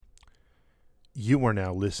You are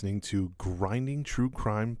now listening to Grinding True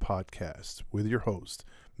Crime Podcast with your host,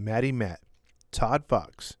 Maddie Matt, Todd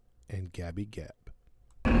Fox, and Gabby Gab.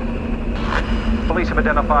 Police have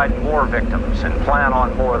identified more victims and plan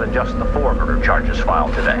on more than just the 4 murder charges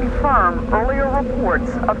filed today. Confirm earlier reports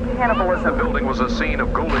of cannibalism. The building was a scene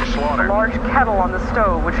of ghoulish slaughter. A large kettle on the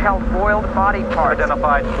stove which held boiled body parts.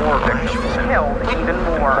 Identified more victims and Killed even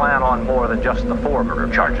more. plan on more than just the 4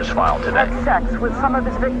 murder charges filed today. Had sex with some of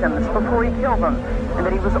his victims before he killed them, and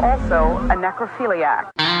that he was also a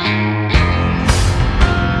necrophiliac.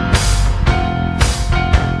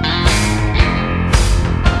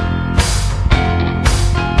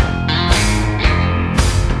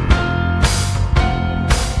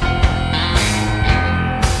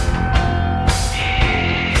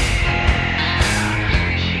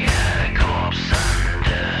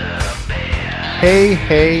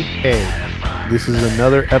 Hey. This is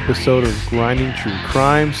another episode of Grinding True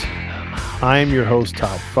Crimes. I am your host,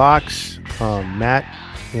 Todd Fox. Matt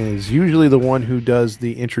is usually the one who does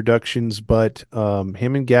the introductions, but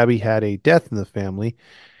him and Gabby had a death in the family.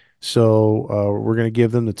 So we're going to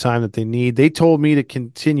give them the time that they need. They told me to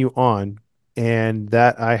continue on, and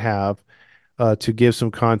that I have to give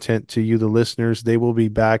some content to you, the listeners. They will be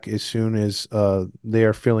back as soon as they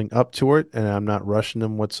are feeling up to it, and I'm not rushing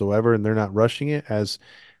them whatsoever, and they're not rushing it as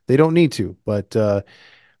they don't need to. But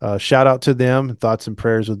shout out to them, thoughts and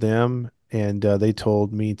prayers with them, and they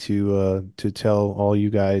told me to tell all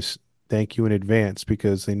you guys thank you in advance,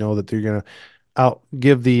 because they know that they're gonna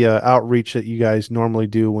give the outreach that you guys normally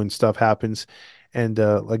do when stuff happens. And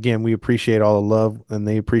again, we appreciate all the love, and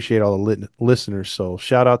they appreciate all the listeners. So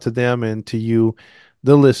shout out to them and to you,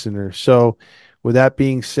 the listener. So with that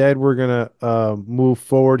being said, we're going to move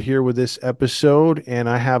forward here with this episode. And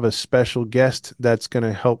I have a special guest that's going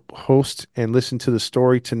to help host and listen to the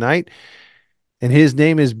story tonight. And his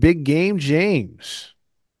name is Big Game James.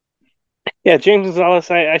 Yeah, James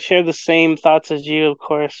Gonzalez, I share the same thoughts as you, of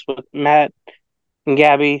course, with Matt and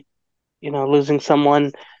Gabby, losing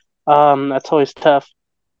someone. That's always tough.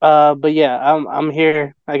 But yeah, I'm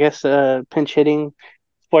here, I guess, pinch hitting,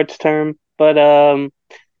 sports term. But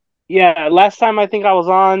yeah, last time I think I was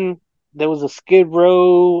on, there was a Skid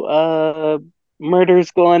Row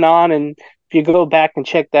murders going on, and if you go back and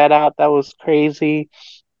check that out, that was crazy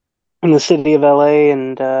in the city of LA.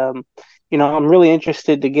 And I'm really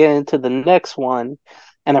interested to get into the next one.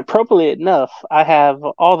 And appropriately enough, I have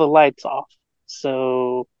all the lights off,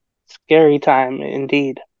 so scary time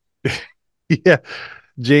indeed. Yeah.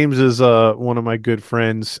 James is one of my good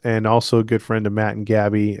friends, and also a good friend of Matt and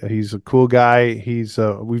Gabby. He's a cool guy.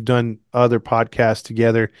 We've done other podcasts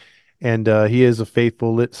together, and he is a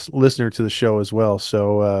faithful listener to the show as well.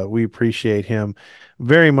 So we appreciate him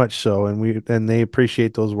very much so, and they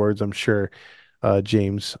appreciate those words, I'm sure,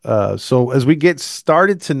 James. So as we get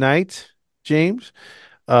started tonight, James,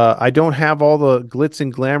 I don't have all the glitz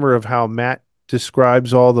and glamour of how Matt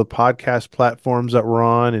describes all the podcast platforms that we're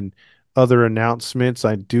on and other announcements.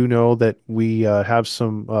 I do know that we have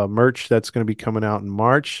some merch that's going to be coming out in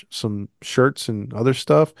March, some shirts and other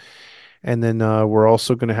stuff. And then we're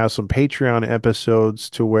also going to have some Patreon episodes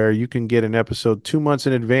to where you can get an episode 2 months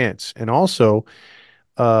in advance. And also,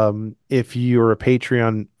 if you're a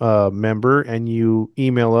Patreon member and you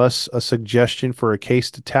email us a suggestion for a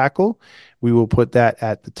case to tackle, we will put that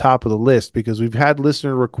at the top of the list, because we've had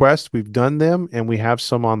listener requests, we've done them, and we have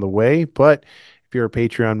some on the way. But if you're a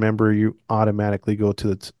Patreon member, you automatically go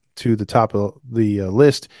to the top of the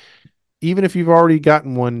list. Even if you've already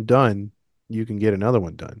gotten one done, you can get another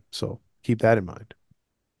one done. So keep that in mind.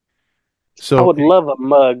 So I would love a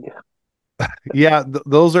mug. Yeah,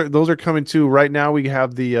 those are coming too. Right now we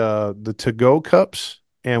have the to-go cups,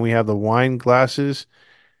 and we have the wine glasses.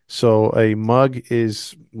 So a mug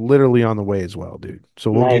is literally on the way as well, dude.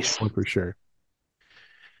 So we'll get Nice. you one for sure.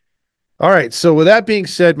 All right. So with that being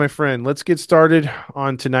said, my friend, let's get started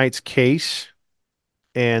on tonight's case.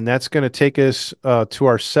 And that's going to take us to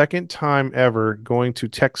our second time ever going to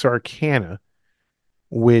Texarkana,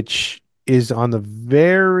 which is on the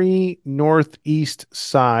very northeast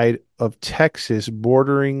side of Texas,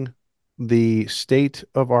 bordering the state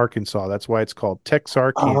of Arkansas. That's why it's called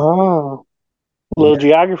Texarkana. Oh, little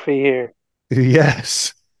geography here.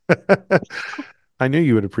 Yes. I knew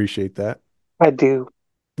you would appreciate that. I do.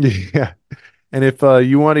 Yeah. And if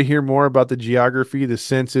you want to hear more about the geography, the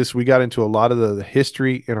census, we got into a lot of the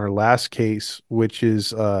history in our last case, which is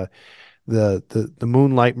the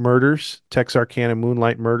Moonlight Murders, Texarkana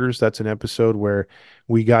Moonlight Murders. That's an episode where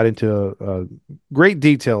we got into great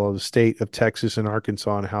detail of the state of Texas and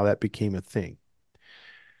Arkansas and how that became a thing.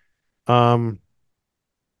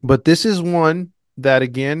 But this is one that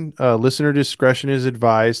again, listener discretion is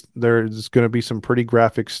advised. There's going to be some pretty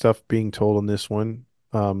graphic stuff being told on this one.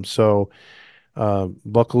 So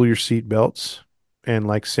buckle your seatbelts. And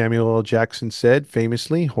like Samuel L. Jackson said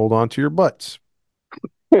famously, hold on to your butts.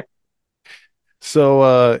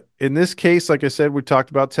 So in this case, like I said, we talked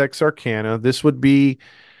about Texarkana. This would be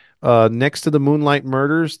next to the Moonlight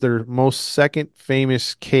Murders, their most second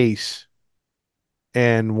famous case,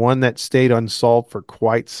 and one that stayed unsolved for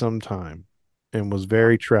quite some time and was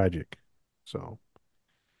very tragic. So,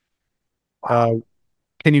 uh,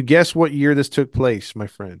 can you guess what year this took place, my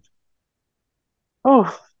friend?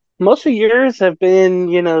 Oh, most of yours have been,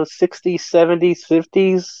 60s, 70s,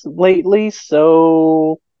 50s lately.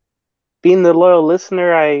 So, being the loyal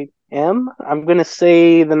listener I am, I'm going to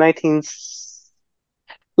say the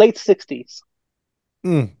late 60s.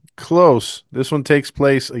 Close. This one takes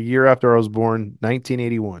place a year after I was born,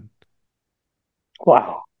 1981.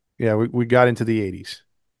 Wow. Yeah, we got into the 80s.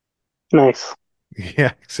 Nice.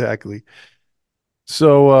 Yeah, exactly.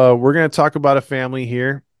 So we're going to talk about a family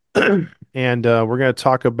here, and we're going to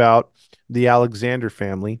talk about the Alexander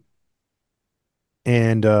family,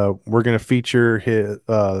 and we're going to feature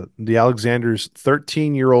the Alexander's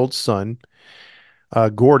 13-year-old son,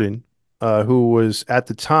 Gordon, who was at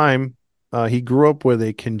the time he grew up with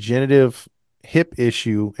a congenitive hip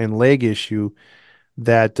issue and leg issue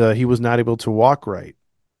that he was not able to walk right.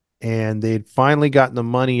 And they had finally gotten the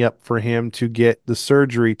money up for him to get the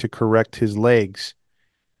surgery to correct his legs.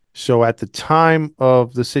 So at the time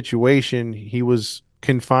of the situation, he was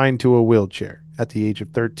confined to a wheelchair at the age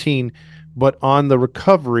of 13, but on the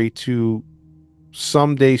recovery to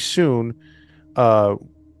someday soon uh,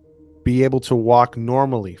 be able to walk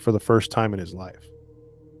normally for the first time in his life.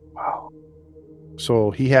 Wow.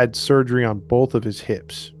 So he had surgery on both of his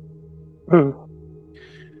hips. Hmm.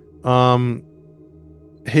 Um,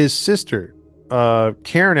 his sister,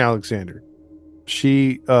 Karen Alexander,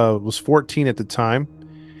 she was 14 at the time.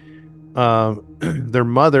 Their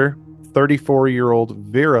mother, 34-year-old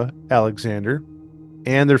Vera Alexander,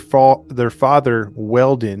 and their father,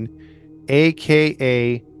 Weldon,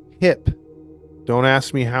 aka Hip. Don't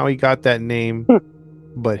ask me how he got that name,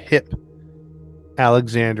 but Hip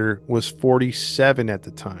Alexander was 47 at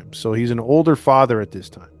the time. So he's an older father at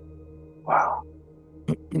this time. Wow.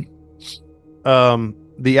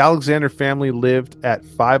 The Alexander family lived at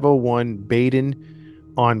 501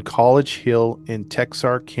 Baden on College Hill in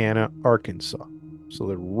Texarkana, Arkansas. So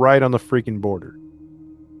they're right on the freaking border.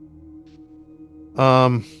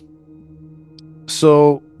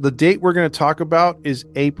 So the date we're going to talk about is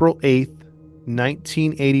April 8th,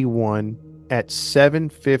 1981 at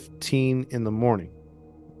 7:15 in the morning.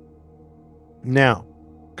 Now,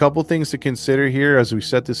 a couple things to consider here as we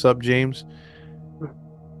set this up, James.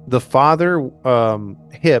 The father,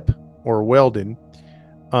 Hip or Weldon,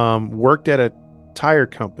 worked at a tire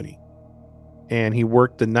company, and he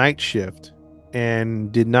worked the night shift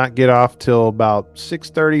and did not get off till about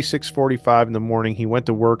 6:30, 6:45 in the morning. He went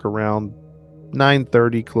to work around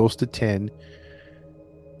 9:30, close to 10,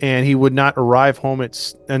 and he would not arrive home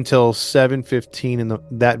until 7:15 in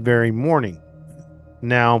that very morning.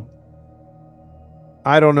 Now,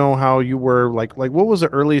 I don't know how you were like what was the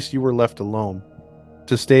earliest you were left alone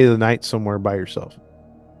to stay the night somewhere by yourself?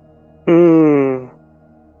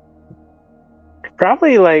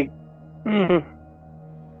 Probably like, I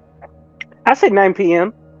say 9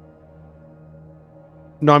 p.m.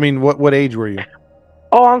 No, I mean, what age were you?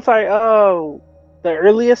 Oh, I'm sorry. Oh, the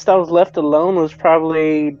earliest I was left alone was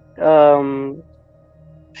probably, 12,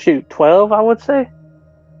 I would say.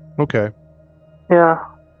 Okay. Yeah.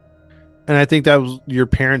 And I think that was your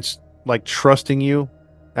parents like trusting you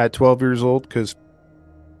at 12 years old, because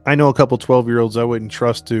I know a couple 12-year-olds I wouldn't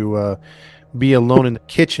trust to be alone in the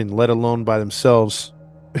kitchen, let alone by themselves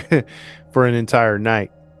for an entire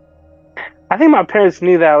night. I think my parents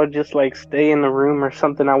knew that I would just like stay in the room or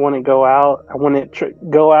something. I wouldn't go out. I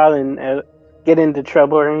wouldn't go out and get into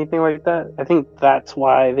trouble or anything like that. I think that's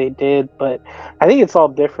why they did. But I think it's all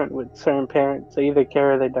different with certain parents. They either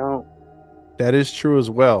care or they don't. That is true as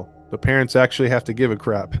well. The parents actually have to give a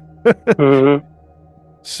crap. Mm-hmm.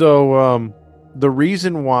 So the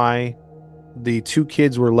reason why the two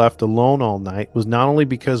kids were left alone all night was not only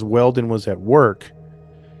because Weldon was at work.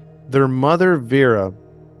 Their mother, Vera,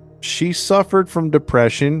 she suffered from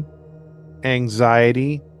depression,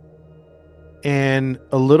 anxiety, and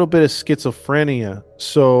a little bit of schizophrenia.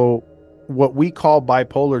 So what we call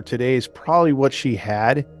bipolar today is probably what she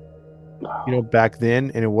had, back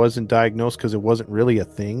then, and it wasn't diagnosed because it wasn't really a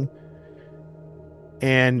thing.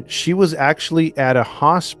 And she was actually at a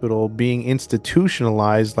hospital being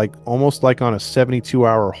institutionalized, like almost like on a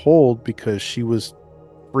 72-hour hold because she was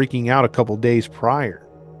freaking out a couple days prior.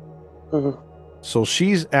 Mhm. So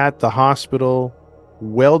she's at the hospital.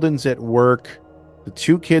 Weldon's at work. The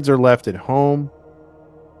two kids are left at home.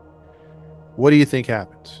 What do you think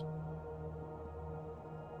happens?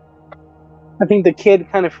 I think the kid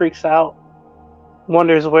kind of freaks out,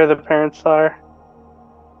 wonders where the parents are.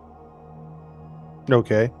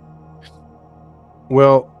 Okay.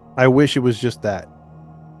 Well, I wish it was just that.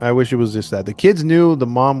 I wish it was just that. The kids knew the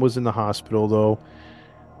mom was in the hospital, though.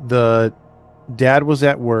 The dad was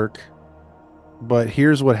at work. But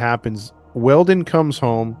here's what happens. Weldon comes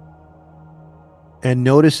home and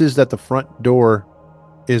notices that the front door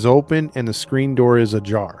is open and the screen door is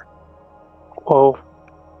ajar. Whoa.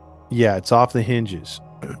 Yeah, it's off the hinges.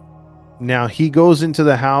 Now he goes into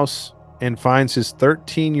the house and finds his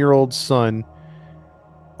 13-year-old son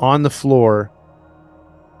on the floor,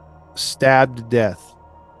 stabbed to death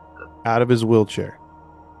out of his wheelchair.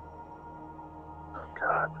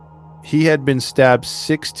 God. He had been stabbed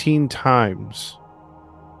 16 times,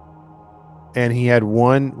 and he had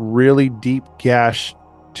one really deep gash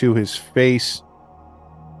to his face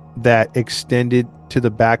that extended to the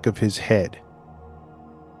back of his head.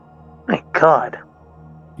 My God.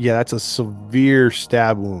 Yeah, that's a severe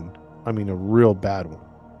stab wound. I mean, a real bad one.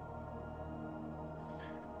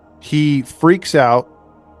 He freaks out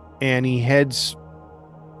and he heads,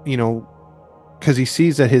 because he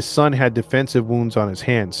sees that his son had defensive wounds on his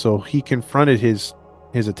hands. So he confronted his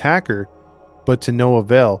attacker, but to no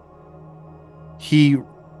avail. He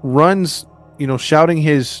runs, shouting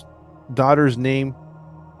his daughter's name.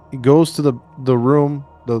 He goes to the room,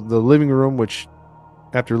 the living room, which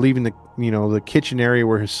after leaving the kitchen area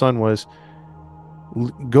where his son was,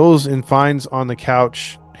 goes and finds on the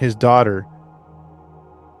couch his daughter,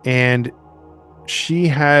 and she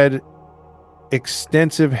had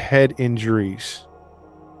extensive head injuries,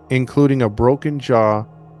 including a broken jaw,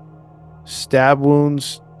 stab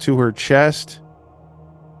wounds to her chest,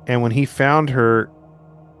 and when he found her,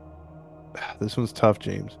 this one's tough,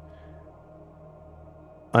 James.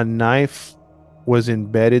 A knife was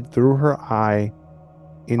embedded through her eye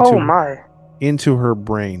Oh my. into her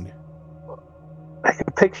brain.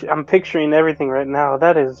 I'm picturing everything right now.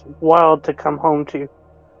 That is wild to come home to.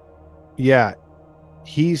 Yeah,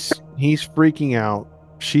 he's freaking out.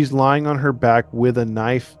 She's lying on her back with a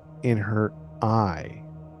knife in her eye,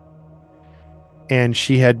 and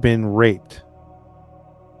she had been raped.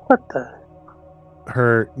 What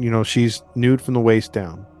the? She's nude from the waist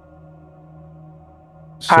down.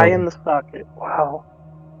 Eye in the socket. Wow.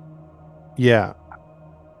 Yeah.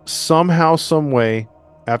 Somehow, some way,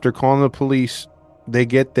 after calling the police, they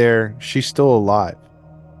get there. She's still alive.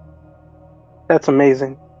 That's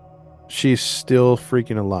amazing. She's still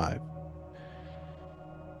freaking alive.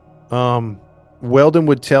 Weldon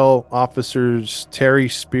would tell officers Terry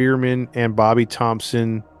Spearman and Bobby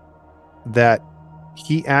Thompson that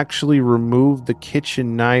he actually removed the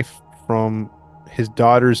kitchen knife from his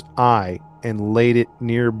daughter's eye and laid it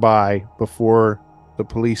nearby before the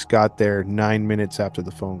police got there 9 minutes after the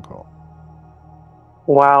phone call.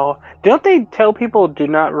 Wow. Don't they tell people do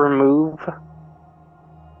not remove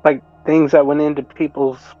like things that went into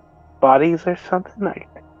people's bodies or something? Like,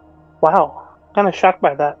 wow. Kind of shocked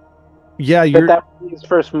by that. Yeah, that was his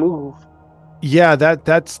first move. Yeah,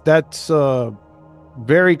 that's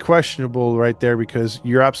very questionable right there, because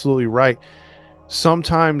you're absolutely right.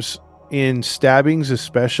 Sometimes in stabbings,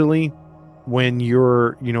 especially when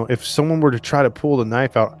if someone were to try to pull the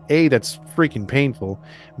knife out, A, that's freaking painful.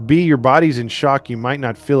 B, your body's in shock. You might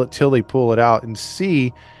not feel it till they pull it out. And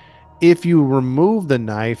C, if you remove the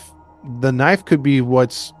knife could be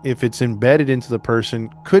if it's embedded into the person,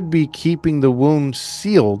 could be keeping the wound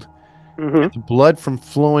sealed. Mm-hmm. Blood from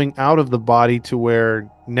flowing out of the body to where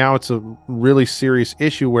now it's a really serious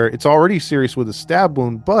issue, where it's already serious with a stab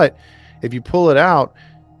wound, but if you pull it out,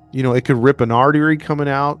 it could rip an artery coming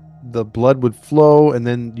out, the blood would flow, and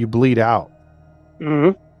then you bleed out.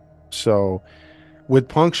 Mm-hmm. So with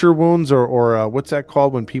puncture wounds or what's that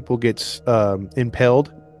called when people get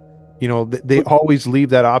impaled, they always leave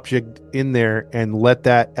that object in there and let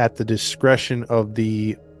that at the discretion of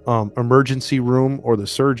the emergency room or the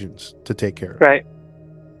surgeons to take care of. Right.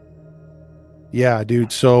 Yeah,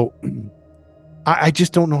 dude. So I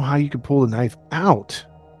just don't know how you could pull the knife out.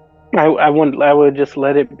 I would just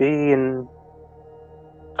let it be and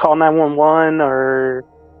call 911 or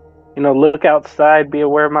look outside, be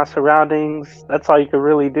aware of my surroundings. That's all you could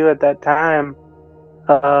really do at that time.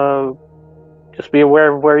 Just be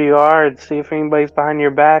aware of where you are and see if anybody's behind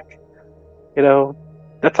your back.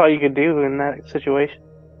 that's all you could do in that situation.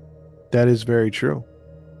 That is very true.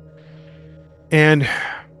 And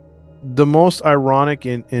the most ironic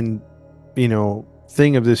in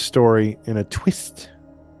thing of this story, and a twist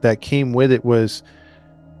that came with it, was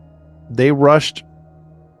they rushed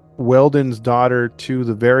Weldon's daughter to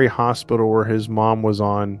the very hospital where his mom was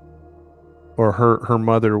on, or her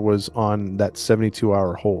mother was on, that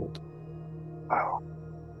 72-hour hold. Wow.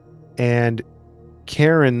 And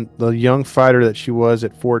Karen, the young fighter that she was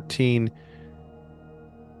at 14,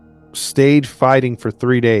 stayed fighting for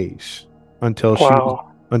 3 days until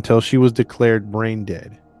Wow. she was declared brain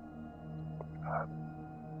dead.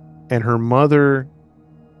 And her mother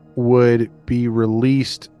would be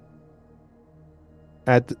released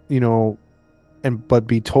but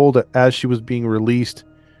be told as she was being released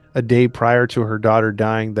a day prior to her daughter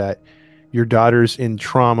dying that your daughter's in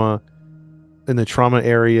the trauma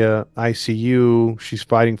area ICU, she's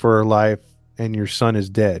fighting for her life, and your son is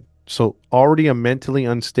dead. So already a mentally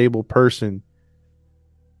unstable person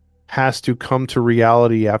has to come to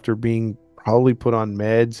reality after being probably put on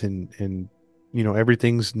meds, and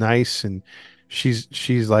everything's nice, and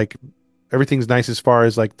she's like, everything's nice as far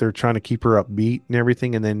as like they're trying to keep her upbeat and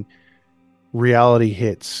everything, and then reality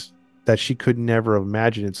hits that she could never have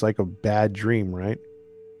imagined. It's like a bad dream, right?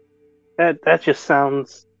 That just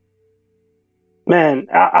sounds, man.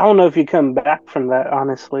 I don't know if you come back from that.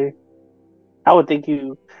 Honestly, I would think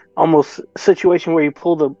you almost situation where you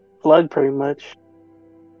pull the plug, pretty much.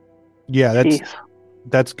 Yeah, Jeez.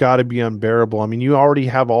 that's got to be unbearable. I mean, you already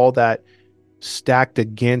have all that stacked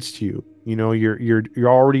against you. You're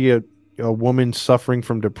already a woman suffering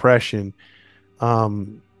from depression,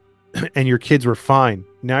 and your kids were fine.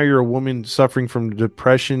 Now you're a woman suffering from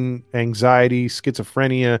depression, anxiety,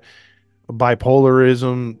 schizophrenia,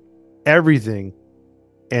 bipolarism, everything,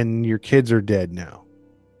 and your kids are dead now.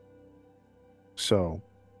 So,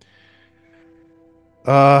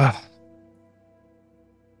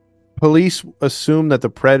 police assume that the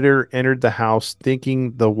predator entered the house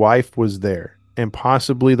thinking the wife was there, and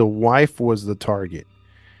possibly the wife was the target.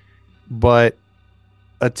 But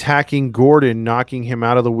attacking Gordon, knocking him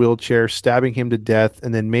out of the wheelchair, stabbing him to death,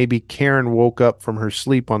 and then maybe Karen woke up from her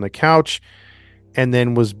sleep on the couch and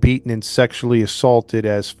then was beaten and sexually assaulted,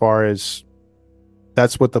 as far as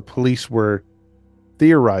that's what the police were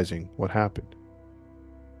theorizing what happened.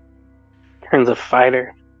 Karen's a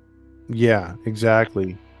fighter. Yeah,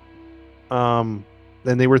 exactly. And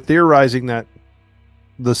they were theorizing that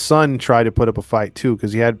the son tried to put up a fight too,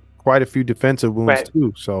 because he had quite a few defensive wounds Right.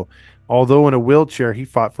 too. So, although in a wheelchair, he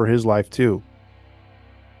fought for his life too.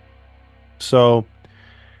 So,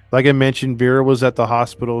 like I mentioned, Vera was at the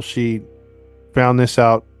hospital. She found this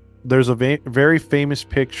out. There's a very famous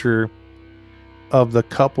picture of the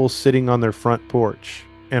couple sitting on their front porch,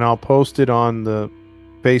 and I'll post it on the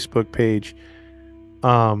Facebook page,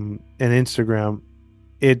 and Instagram.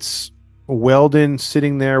 It's Weldon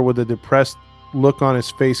sitting there with a depressed look on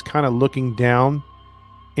his face, kind of looking down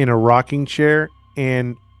in a rocking chair,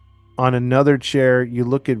 and on another chair, you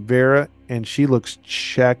look at Vera, and she looks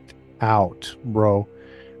checked out, bro.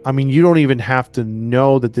 I mean, you don't even have to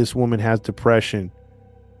know that this woman has depression.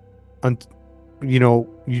 You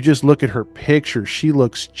just look at her picture. She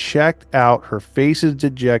looks checked out. Her face is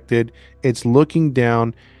dejected. It's looking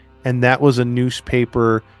down. And that was a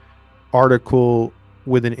newspaper article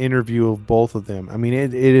with an interview of both of them. I mean,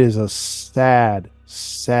 it is a sad,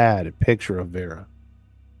 sad picture of Vera.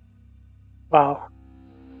 Wow.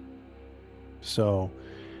 So,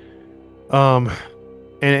 and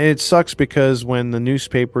it sucks because when the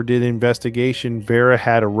newspaper did investigation, Vera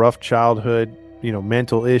had a rough childhood,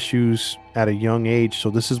 mental issues at a young age. So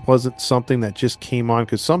wasn't something that just came on,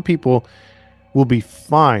 because some people will be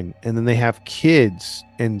fine and then they have kids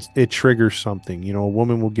and it triggers something. A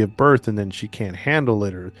woman will give birth and then she can't handle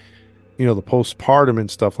it, or, the postpartum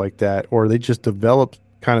and stuff like that, or they just develop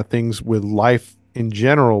kind of things with life in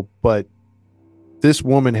general. But this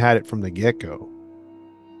woman had it from the get-go.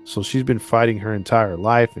 So she's been fighting her entire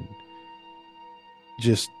life, and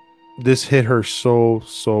just this hit her so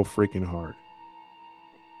freaking hard.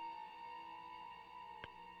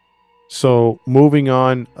 So moving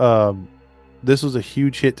on, this was a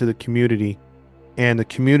huge hit to the community, and the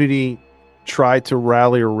community tried to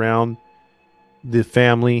rally around the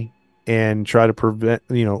family and try to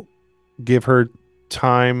give her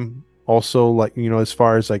time. Also, like, as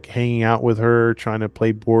far as like hanging out with her, trying to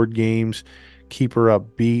play board games, keep her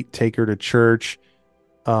upbeat, take her to church.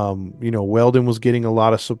 Weldon was getting a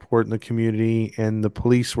lot of support in the community, and the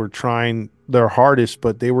police were trying their hardest,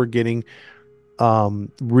 but they were getting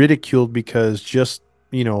ridiculed because just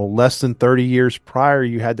less than 30 years prior,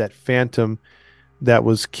 you had that phantom that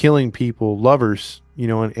was killing people, lovers,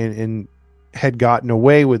 and had gotten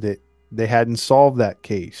away with it. They hadn't solved that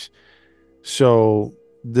case. So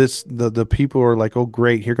the people are like, oh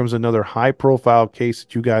great, here comes another high profile case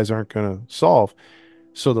that you guys aren't going to solve.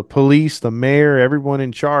 So the police, the mayor, everyone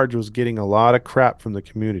in charge was getting a lot of crap from the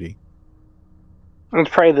community. It's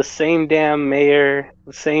probably the same damn mayor,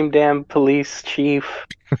 the same damn police chief,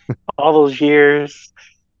 all those years,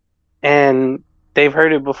 and they've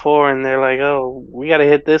heard it before, and they're like, "Oh, we got to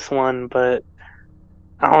hit this one," but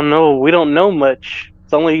I don't know. We don't know much.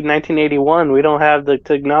 It's only 1981. We don't have the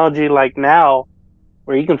technology like now,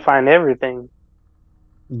 where you can find everything.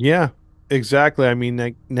 Yeah, exactly. I mean,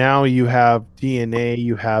 like now you have DNA,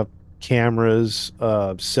 you have cameras,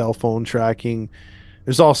 cell phone tracking.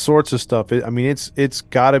 There's all sorts of stuff. I mean, it's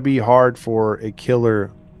got to be hard for a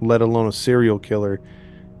killer, let alone a serial killer,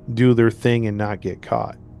 do their thing and not get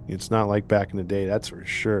caught. It's not like back in the day, that's for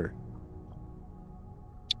sure.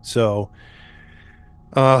 So,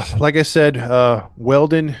 like I said,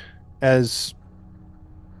 Weldon, as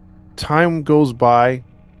time goes by,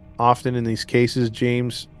 often in these cases,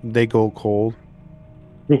 James, they go cold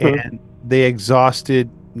and they exhausted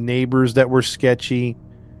neighbors that were sketchy.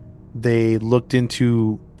 They looked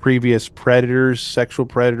into previous predators, sexual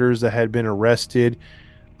predators that had been arrested.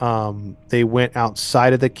 They went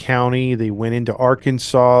outside of the county. They went into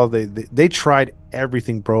Arkansas. They tried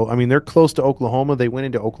everything, bro. I mean, they're close to Oklahoma. They went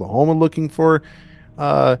into Oklahoma looking for,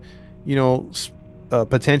 uh, you know,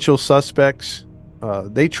 potential suspects.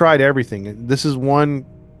 They tried everything. This is one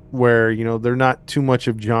where they're not too much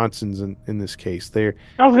of Johnson's in this case. They're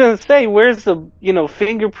I was gonna say, where's the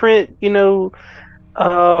fingerprint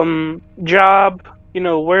job?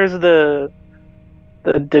 Where's the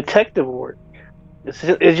detective work?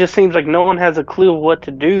 It just seems like no one has a clue of what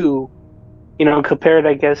to do. Compared,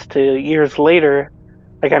 I guess, to years later.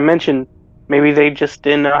 Like I mentioned, maybe they just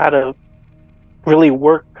didn't know how to really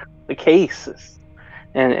work the cases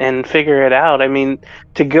and figure it out. I mean,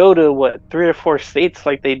 to go to what 3 or 4 states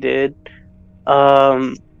like they did,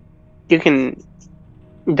 you can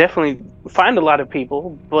definitely find a lot of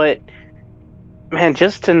people, but man,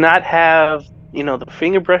 just to not have the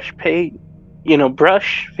finger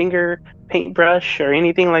paintbrush or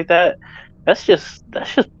anything like that, that's just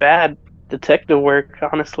bad detective work,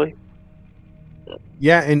 honestly.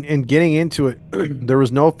 Yeah, and getting into it, there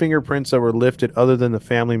was no fingerprints that were lifted other than the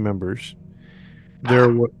family members.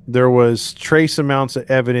 There was trace amounts of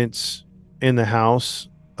evidence in the house.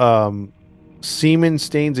 Semen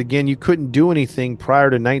stains. Again, you couldn't do anything prior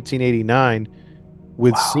to 1989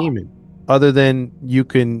 with semen, other than you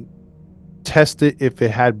can test it if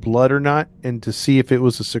it had blood or not, and to see if it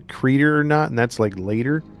was a secretor or not, and that's like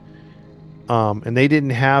later. And they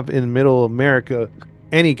didn't have in Middle America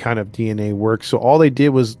any kind of DNA work, so all they did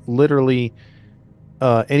was literally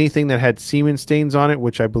anything that had semen stains on it,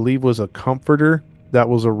 which I believe was a comforter that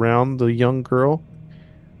was around the young girl,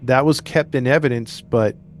 that was kept in evidence.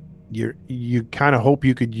 But you kind of hope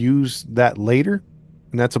you could use that later,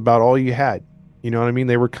 and that's about all you had. You know what I mean?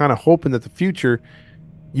 They were kind of hoping that the future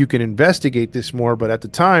you can investigate this more, but at the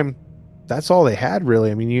time, that's all they had really.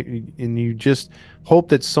 I mean, you just hope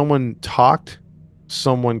that someone talked,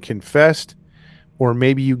 someone confessed, or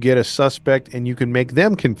maybe you get a suspect and you can make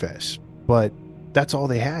them confess. But that's all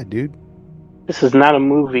they had, dude. This is not a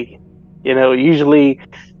movie. Usually,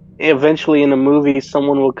 eventually in a movie,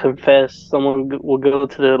 someone will confess. Someone will go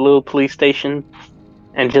to the little police station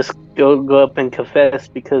and just go up and confess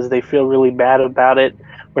because they feel really bad about it,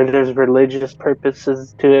 where there's religious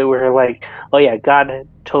purposes to it, where like, oh yeah, God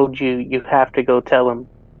told you have to go tell him.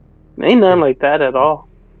 Ain't nothing like that at all.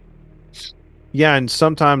 Yeah, and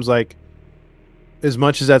sometimes, like, as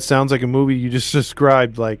much as that sounds like a movie you just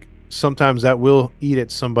described, like sometimes that will eat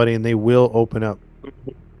at somebody and they will open up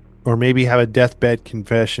or maybe have a deathbed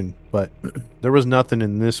confession. But there was nothing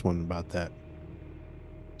in this one about that.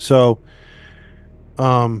 So,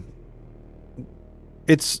 um,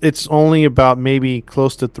 it's only about maybe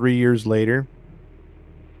close to 3 years later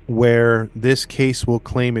where this case will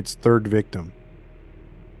claim its third victim,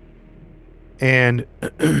 and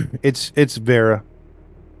it's Vera,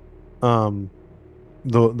 um,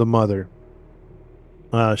 the mother.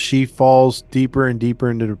 She falls deeper and deeper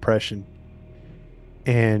into depression,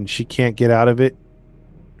 and she can't get out of it.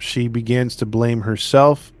 She begins to blame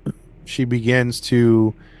herself. She begins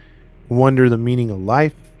to wonder the meaning of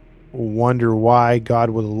life, wonder why God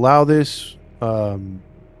would allow this.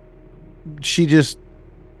 She just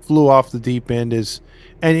flew off the deep end,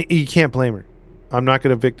 and you can't blame her. I'm not going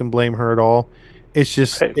to victim blame her at all. It's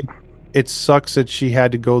just Right. it sucks that she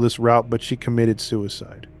had to go this route, but she committed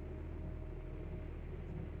suicide.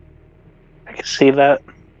 can see that.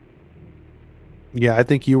 Yeah, I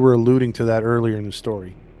think you were alluding to that earlier in the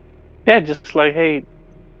story. Yeah, just like, hey,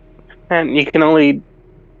 man, you can only,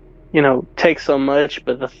 take so much,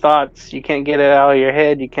 but the thoughts, you can't get it out of your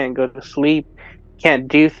head. You can't go to sleep. Can't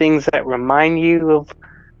do things that remind you of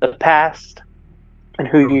the past and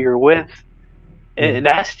who you're with.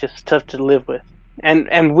 That's just tough to live with.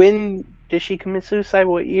 And when did she commit suicide?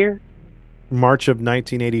 What year? March of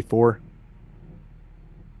 1984.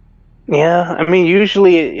 Yeah, I mean,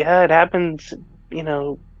 usually, yeah, it happens,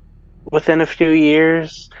 within a few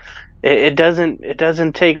years. It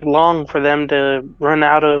doesn't take long for them to run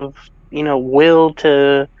out of, will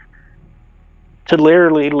to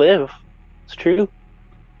literally live. It's true.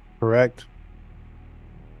 Correct.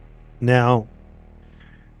 Now,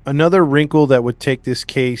 another wrinkle that would take this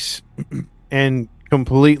case and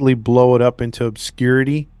completely blow it up into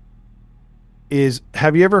obscurity is,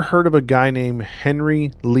 have you ever heard of a guy named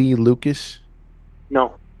Henry Lee Lucas?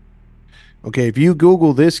 No. Okay, if you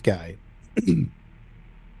Google this guy,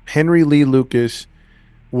 Henry Lee Lucas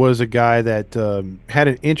was a guy that had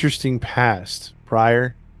an interesting past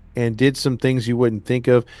prior and did some things you wouldn't think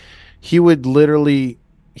of. He would literally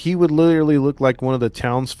look like one of the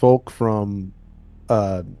townsfolk from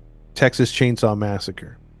uh, Texas Chainsaw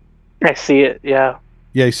Massacre. I see it. Yeah.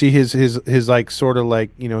 Yeah, you see his like sort of like,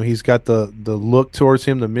 he's got the look towards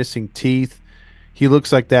him, the missing teeth. He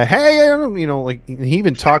looks like that. Hey, like he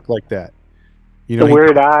even talked like that. The He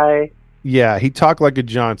weird eye. Yeah, he talked like a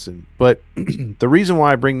Johnson. But the reason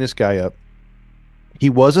why I bring this guy up, he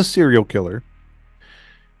was a serial killer,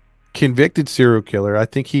 convicted serial killer. I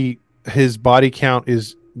think his body count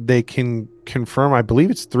is, they can confirm, I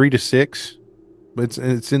believe it's 3 to 6.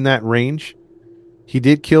 It's in that range. He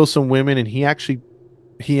did kill some women, and he actually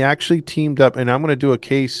teamed up, and I'm going to do a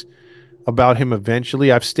case about him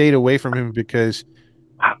eventually. I've stayed away from him because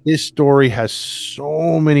this story has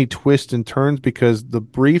so many twists and turns, because the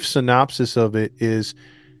brief synopsis of it is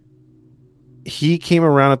he came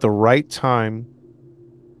around at the right time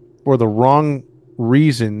for the wrong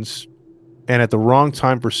reasons and at the wrong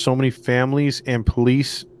time for so many families and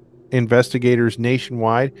police investigators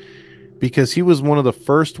nationwide, because he was one of the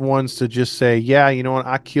first ones to just say, yeah, you know what,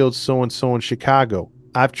 I killed so and so in Chicago.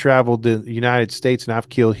 I've traveled the United States and I've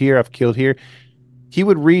killed here, I've killed here. He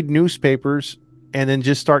would read newspapers and then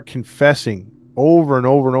just start confessing over and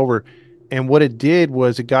over and over. And what it did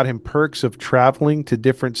was it got him perks of traveling to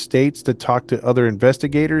different states to talk to other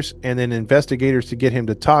investigators. And then investigators, to get him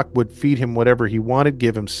to talk, would feed him whatever he wanted,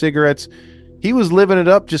 give him cigarettes. He was living it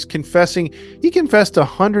up, just confessing. He confessed to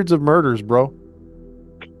hundreds of murders, bro.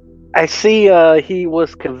 I see he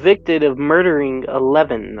was convicted of murdering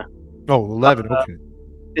 11. Oh, 11. Okay.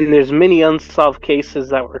 And there's many unsolved cases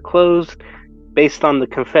that were closed based on the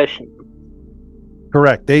confession.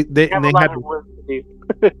 Correct. They have and a they lot had. of work to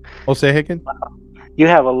do. Oh, say again. You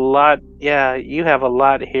have a lot. Yeah, you have a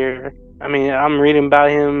lot here. I mean, I'm reading about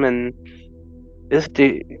him, and this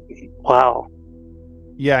dude. Wow.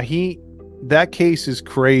 Yeah, that case is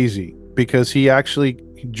crazy because he actually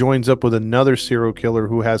joins up with another serial killer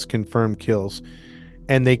who has confirmed kills,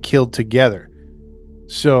 and they killed together.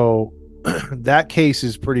 So that case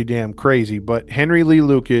is pretty damn crazy. But Henry Lee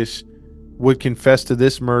Lucas would confess to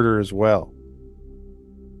this murder as well.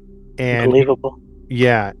 And Unbelievable.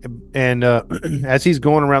 yeah, and as he's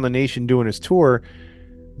going around the nation doing his tour,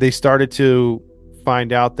 they started to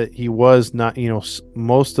find out that he was not,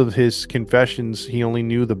 most of his confessions, he only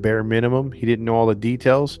knew the bare minimum. He didn't know all the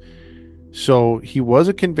details. So he was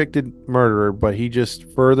a convicted murderer, but he just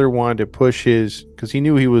further wanted to push because he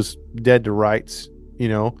knew he was dead to rights,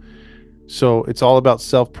 So it's all about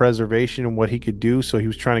self-preservation and what he could do. So he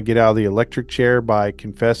was trying to get out of the electric chair by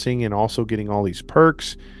confessing and also getting all these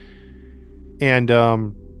perks. And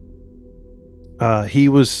he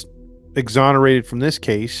was exonerated from this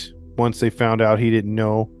case once they found out he didn't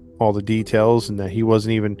know all the details and that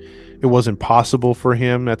it wasn't possible for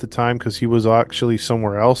him at the time because he was actually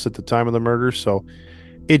somewhere else at the time of the murder. So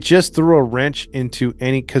it just threw a wrench into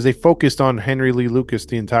because they focused on Henry Lee Lucas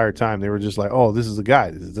the entire time. They were just like, oh, this is the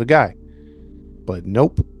guy. This is the guy. But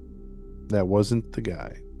nope, that wasn't the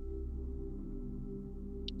guy.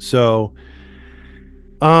 So,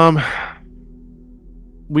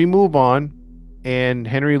 we move on, and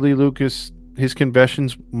Henry Lee Lucas, his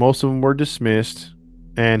confessions, most of them were dismissed,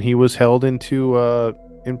 and he was held in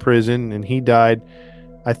prison, and he died,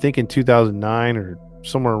 I think, in 2009 or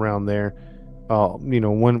somewhere around there.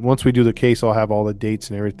 Once we do the case, I'll have all the dates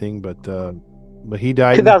and everything, but he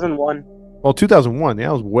died 2001. 2001. Yeah,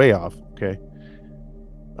 I was way off. Okay.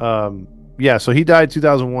 Yeah, so he died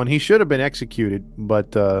 2001. He should have been executed,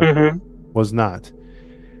 but was not.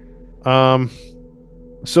 Um,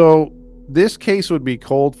 so this case would be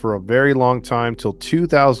cold for a very long time till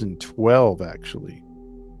 2012, actually.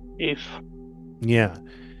 If Yeah,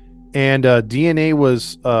 and DNA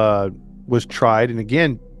was tried, and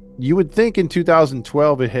again, you would think in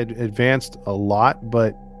 2012 it had advanced a lot,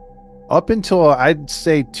 but up until I'd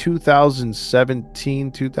say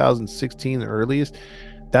 2017, 2016, the earliest,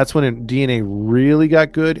 that's when DNA really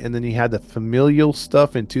got good, and then you had the familial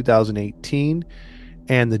stuff in 2018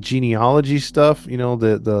 and the genealogy stuff,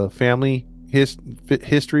 the family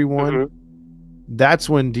history one. hmm That's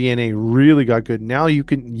when DNA really got good. Now you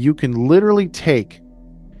can literally take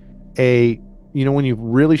a when you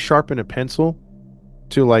really sharpen a pencil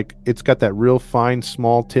to, like, it's got that real fine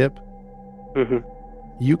small tip. hmm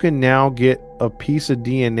You can now get a piece of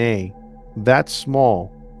DNA that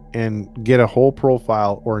small and get a whole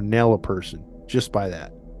profile or nail a person just by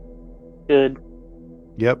that. good.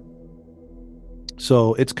 Yep.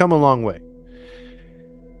 So it's come a long way.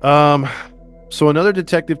 Um, so another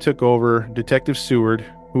detective took over, Detective Seward,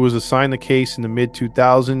 who was assigned the case in the mid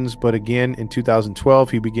 2000s, but again in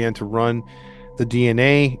 2012 he began to run the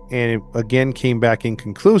DNA, and it again came back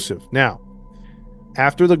inconclusive. Now,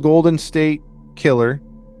 after the Golden State Killer,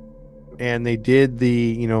 and they did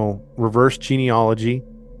the reverse genealogy,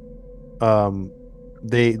 um,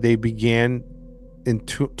 they began in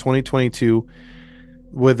 2022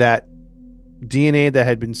 with that DNA that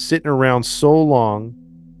had been sitting around so long,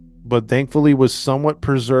 but thankfully was somewhat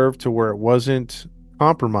preserved to where it wasn't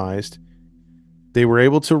compromised. They were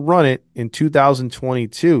able to run it in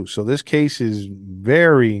 2022. So this case is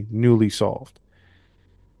very newly solved.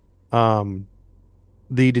 Um,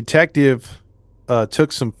 the detective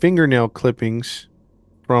took some fingernail clippings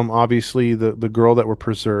from, obviously, the girl that were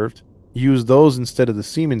preserved, used those instead of the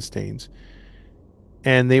semen stains,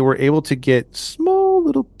 and they were able to get small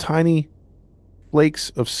little tiny flakes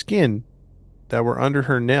of skin that were under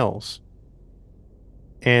her nails,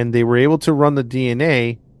 and they were able to run the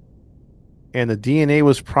DNA, and the DNA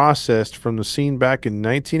was processed from the scene back in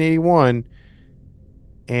 1981,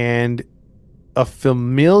 and a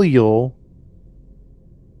familial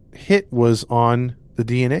hit was on the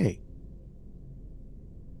DNA.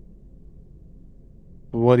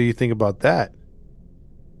 What do you think about that?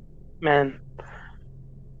 Man,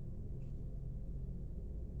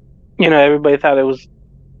 everybody thought it was,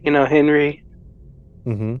 Henry.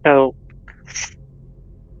 Mm-hmm. Oh,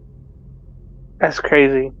 that's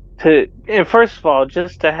crazy. And first of all,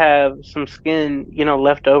 just to have some skin,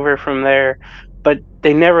 left over from there, but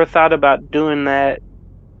they never thought about doing that,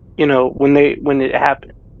 when it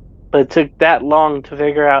happened. But it took that long to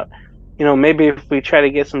figure out, maybe if we try to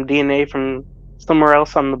get some DNA from somewhere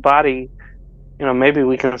else on the body, maybe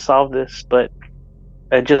we can solve this. But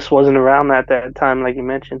it just wasn't around at that time, like you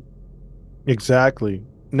mentioned. Exactly.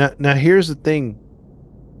 Now here's the thing.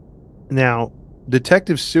 Now,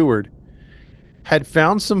 Detective Seward had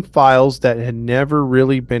found some files that had never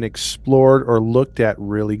really been explored or looked at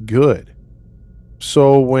really good.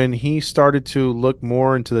 So when he started to look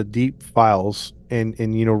more into the deep files and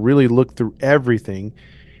really look through everything,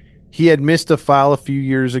 he had missed a file a few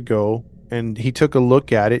years ago, and he took a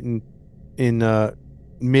look at it in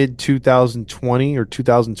mid 2020 or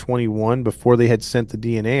 2021, before they had sent the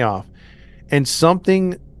DNA off. And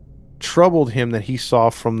something troubled him that he saw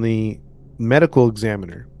from the medical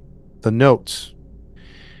examiner, the notes.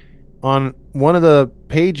 On one of the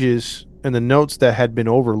pages and the notes that had been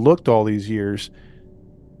overlooked all these years,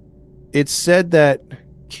 it said that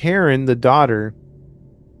Karen, the daughter,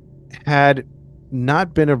 had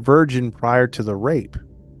not been a virgin prior to the rape,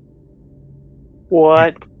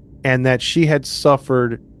 What? and that she had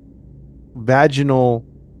suffered vaginal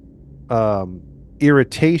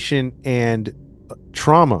irritation and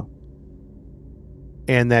trauma,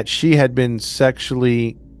 and that she had been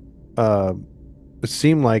sexually, uh, it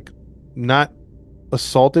seemed like, not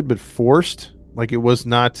assaulted but forced. Like it was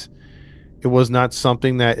not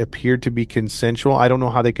something that appeared to be consensual. I don't know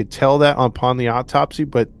how they could tell that upon the autopsy,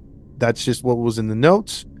 but that's just what was in the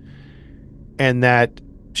notes. And that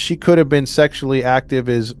she could have been sexually active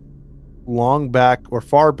as long back or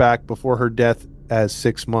far back before her death as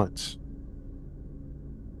 6 months.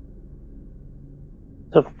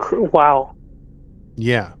 Wow.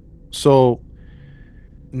 Yeah. So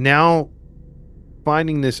now,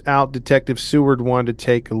 finding this out, Detective Seward wanted to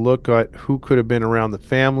take a look at who could have been around the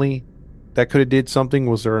family that could have did something.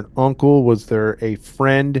 Was there an uncle? Was there a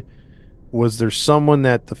friend? Was there someone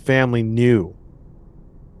that the family knew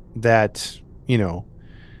that,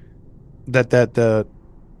 that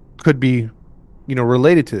could be,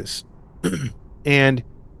 related to this? And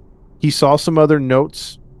he saw some other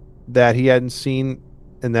notes that he hadn't seen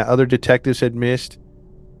and that other detectives had missed.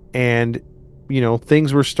 And,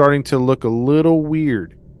 things were starting to look a little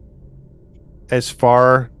weird as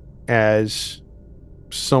far as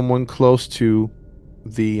someone close to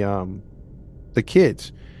the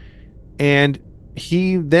kids. And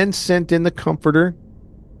he then sent in the comforter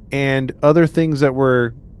and other things that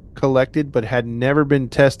were collected but had never been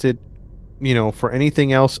tested, for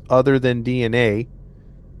anything else other than DNA.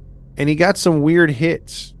 And he got some weird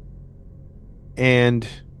hits. And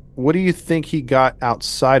what do you think he got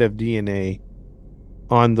outside of DNA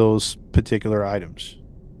on those particular items?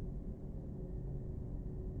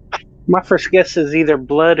 My first guess is either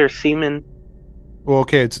blood or semen. Well,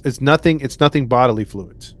 okay, it's nothing bodily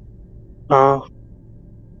fluids. Uh,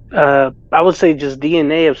 I would say just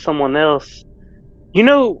DNA of someone else. You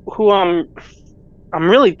know who I'm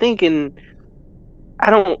really thinking. I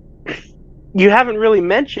don't. You haven't really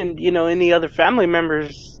mentioned, any other family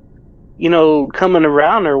members, coming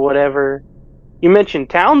around or whatever. You mentioned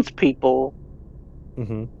townspeople,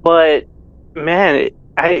 Mm-hmm. but man,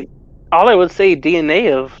 all I would say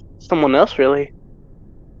DNA of someone else, really.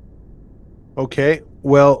 Okay,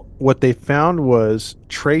 well, what they found was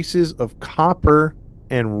traces of copper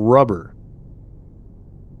and rubber.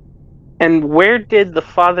 And where did the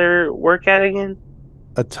father work at again?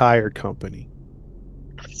 A tire company.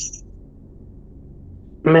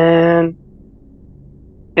 Man,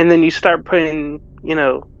 and then you start putting,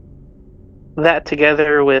 that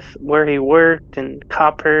together with where he worked and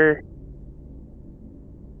copper.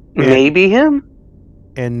 And Maybe him?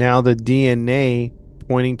 and now the DNA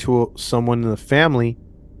pointing to someone in the family,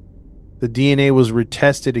 the DNA was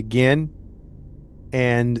retested again,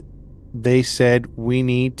 and they said we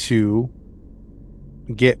need to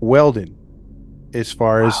get Weldon, as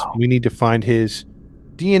far as Wow. we need to find his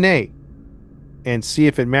DNA and see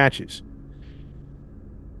if it matches.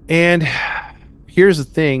 And here's the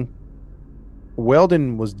thing,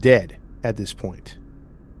 Weldon was dead at this point.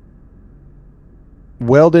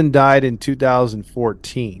 Weldon died in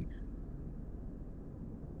 2014.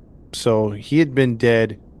 So he had been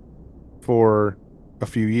dead for a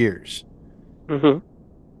few years.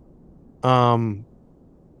 Mm-hmm. Um,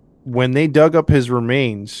 when they dug up his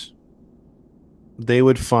remains, they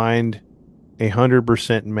would find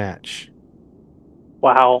 100% match.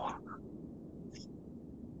 Wow.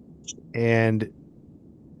 And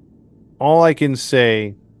all I can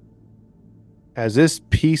say, as this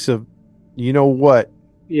piece of, what,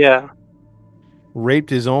 Yeah. raped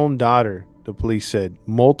his own daughter, the police said,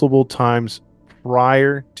 multiple times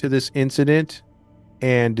prior to this incident.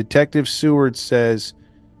 And Detective Seward says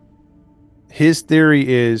his theory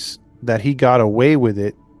is that he got away with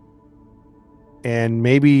it, and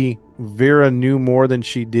maybe Vera knew more than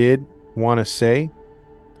she did want to say,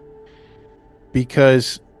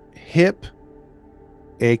 because Hip,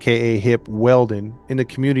 aka Hip Weldon, in the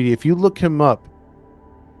community, if you look him up,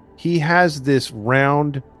 he has this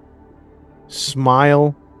round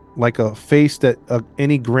smile, like a face that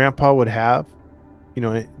any grandpa would have.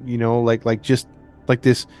 Like just like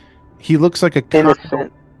this. He looks like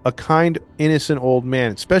Innocent. a kind, innocent old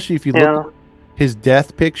man. Especially if you look Yeah. at his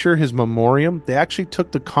death picture, his memoriam. They actually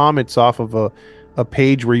took the comments off of a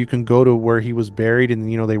page where you can go to where he was buried, and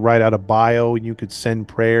they write out a bio, and you could send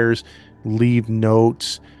prayers, leave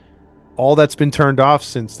notes. All that's been turned off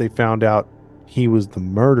since they found out he was the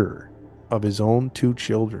murderer of his own two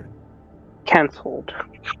children. Cancelled.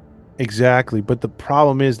 Exactly. But the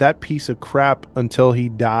problem is that piece of crap, until he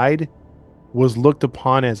died, was looked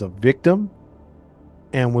upon as a victim,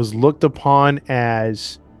 and was looked upon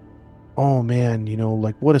as, oh man,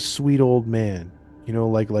 like what a sweet old man,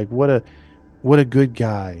 like what a good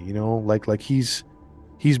guy, like he's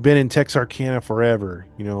been in Texarkana forever,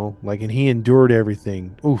 like, and he endured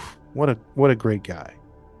everything. Oof, what a great guy.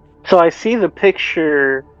 So I see the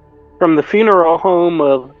picture from the funeral home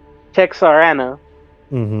of Texarkana,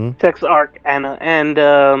 Mm-hmm. Texarkana, and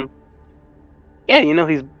yeah,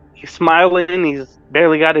 he's smiling. He's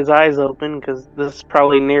barely got his eyes open because this is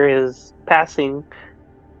probably near his passing.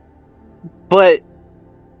 But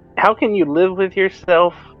how can you live with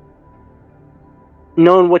yourself,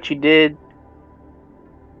 knowing what you did,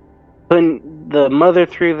 putting the mother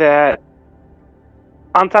through that,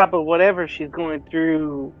 on top of whatever she's going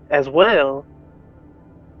through as well?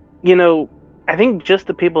 I think just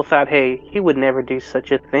the people thought, hey, he would never do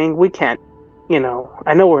such a thing. We can't, I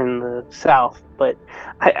know we're in the South, but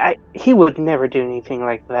he would never do anything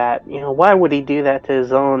like that. Why would he do that to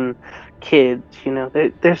his own kids?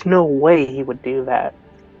 There's no way he would do that.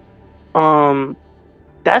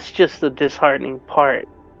 That's just the disheartening part.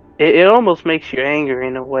 It almost makes you angry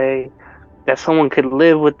in a way that someone could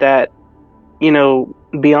live with that,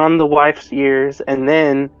 beyond the wife's years, and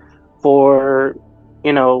then for,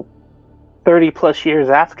 30 plus years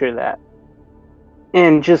after that,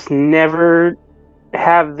 and just never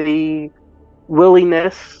have the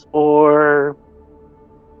willingness, or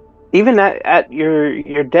even at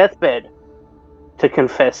your deathbed, to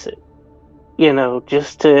confess it.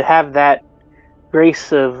 Just to have that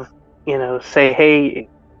grace of, say, hey,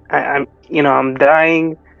 I'm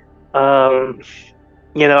dying. Um,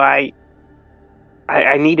 I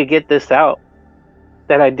need to get this out,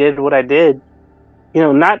 that I did what I did.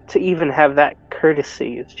 Not to even have that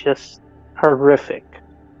courtesy is just horrific.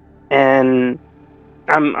 And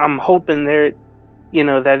I'm hoping that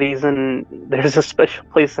there's a special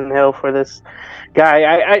place in hell for this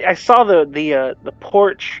guy. I saw the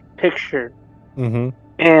porch picture, Mm-hmm.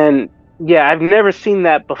 and yeah, I've never seen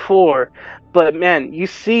that before. But man, you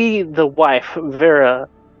see the wife Vera,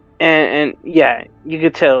 and yeah, you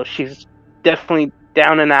could tell she's definitely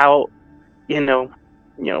down and out.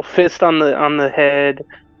 Fist on the head.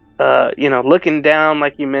 Looking down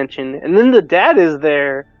like you mentioned, and then the dad is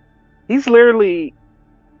there. He's literally,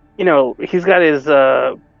 he's got his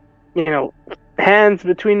hands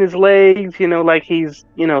between his legs, like he's,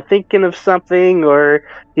 thinking of something, or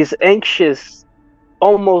he's anxious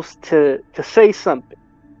almost to say something.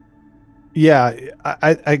 Yeah,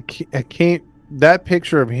 I can't. That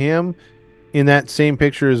picture of him in that same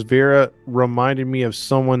picture as Vera reminded me of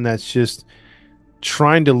someone that's just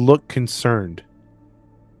trying to look concerned.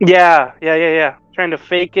 Yeah. Trying to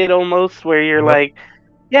fake it almost, where you're Yep. like,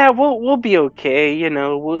 yeah, we'll be okay.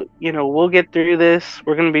 We'll get through this.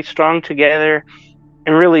 We're gonna be strong together.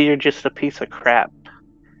 And really, you're just a piece of crap.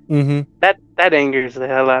 Mm-hmm. That angers the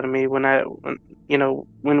hell out of me when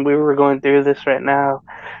we were going through this right now,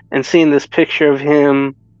 and seeing this picture of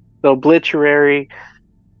him, the obituary.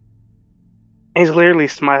 He's literally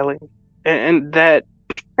smiling, and that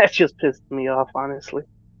just pissed me off, honestly.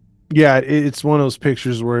 Yeah, it's one of those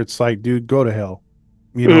pictures where it's like, dude, go to hell.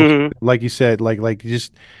 Mm-hmm. Like you said, like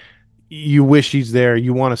just you wish he's there.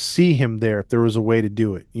 You want to see him there if there was a way to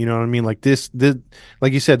do it. You know what I mean? Like this,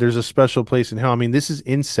 like you said, there's a special place in hell. I mean, this is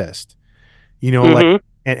incest. Like, Mm-hmm.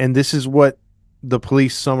 and this is what the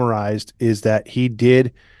police summarized is that he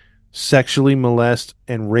did sexually molest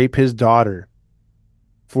and rape his daughter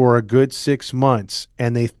for a good 6 months,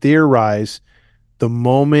 and they theorize the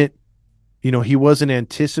moment he wasn't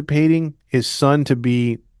anticipating his son to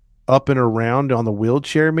be up and around on the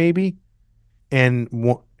wheelchair, maybe. And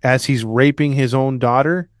as he's raping his own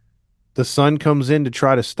daughter, the son comes in to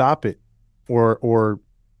try to stop it, or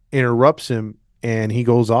interrupts him, and he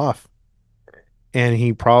goes off. And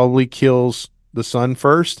he probably kills the son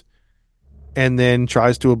first, and then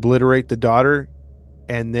tries to obliterate the daughter,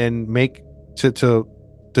 and then make to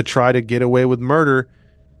try to get away with murder.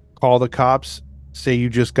 Call the cops, say you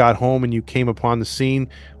just got home and you came upon the scene,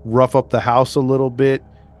 rough up the house a little bit,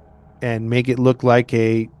 and make it look like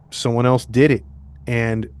someone else did it.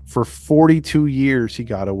 And for 42 years he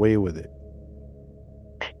got away with it.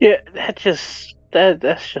 Yeah, that's just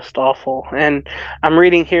awful. And I'm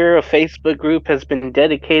reading here a Facebook group has been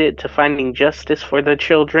dedicated to finding justice for the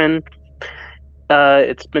children.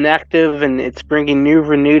 It's been active, and it's bringing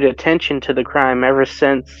renewed attention to the crime ever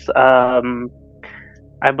since.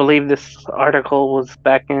 I believe this article was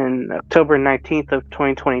back in October 19th of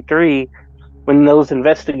 2023, when those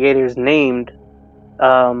investigators named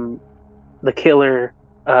the killer,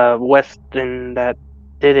 Weston, that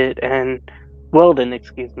did it, and Weldon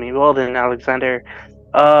Alexander.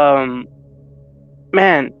 Man,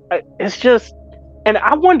 it's just, and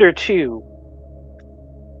I wonder too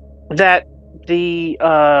that the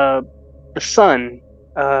son,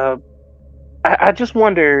 I just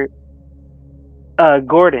wonder,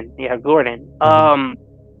 Gordon,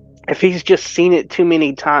 if he's just seen it too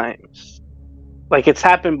many times, like it's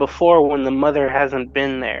happened before when the mother hasn't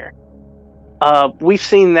been there. We've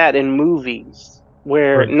seen that in movies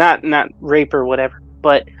where, Right. not rape or whatever,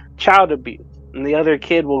 but child abuse, and the other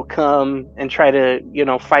kid will come and try to,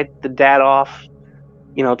 fight the dad off,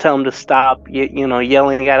 tell him to stop,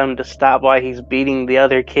 yelling at him to stop while he's beating the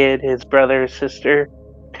other kid, his brother or sister.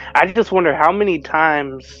 I just wonder how many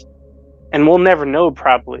times, and we'll never know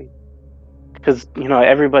probably, because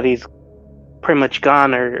everybody's pretty much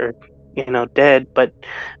gone, or dead. But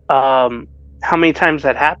how many times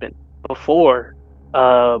that happened before?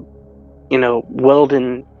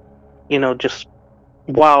 Weldon, just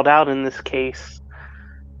wild out in this case.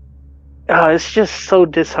 It's just so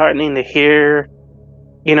disheartening to hear.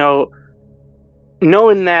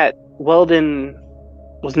 Knowing that Weldon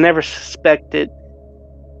was never suspected,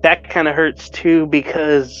 that kind of hurts too,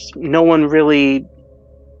 because no one really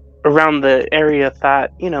around the area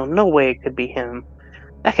thought, no way it could be him.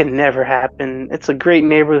 That could never happen. It's a great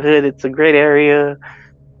neighborhood. It's a great area.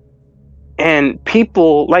 And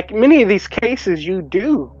people, like many of these cases you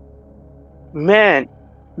do, man,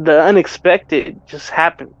 the unexpected just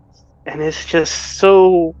happens. And it's just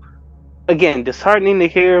so, again, disheartening to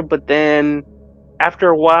hear. But then after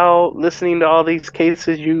a while, listening to all these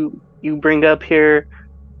cases you bring up here,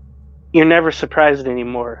 you're never surprised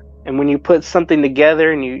anymore. And when you put something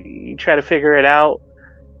together and you try to figure it out,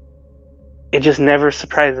 it just never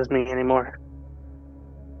surprises me anymore.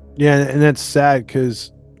 Yeah, and that's sad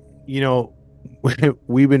because, you know,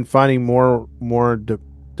 we've been finding more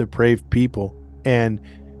depraved people, and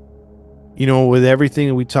with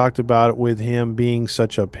everything we talked about with him being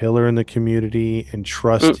such a pillar in the community and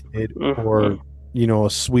trusted, or a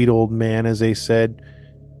sweet old man, as they said.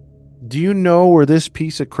 Do you know where this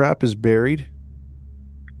piece of crap is buried?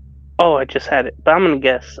 Oh, I just had it, but I'm gonna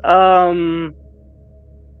guess.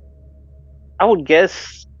 I would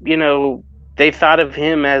guess, they thought of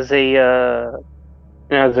him as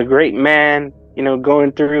as a great man,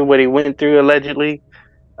 going through what he went through allegedly.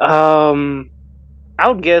 I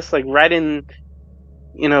would guess like right in,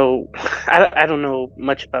 I don't know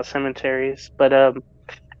much about cemeteries, but I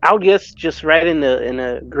would guess just right in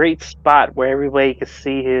a great spot where everybody could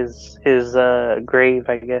see his grave,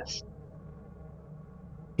 I guess.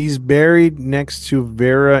 He's buried next to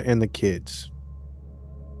Vera and the kids.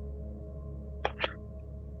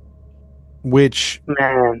 Which,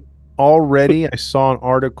 Man, already I saw an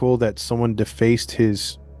article that someone defaced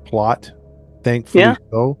his plot. Thankfully yeah,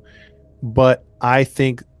 so. But I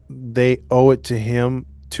think they owe it to him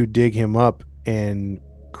to dig him up and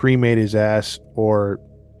cremate his ass or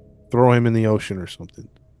throw him in the ocean or something.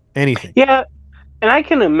 Anything. yeah. And I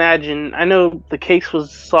can imagine. I know the case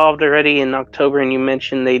was solved already in October, and you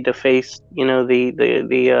mentioned they defaced,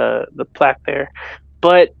 the plaque there.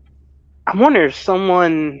 But I wonder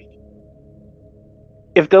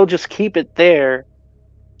if they'll just keep it there,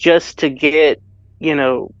 just to get,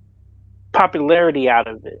 popularity out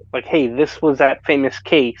of it. Like, hey, this was that famous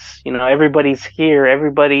case. Everybody's here.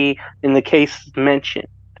 Everybody in the case is mentioned.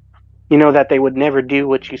 That they would never do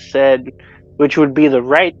what you said, which would be the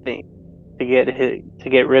right thing to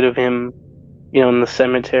get rid of him, in the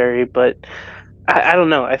cemetery. But I don't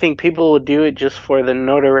know. I think people would do it just for the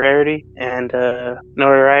notoriety, and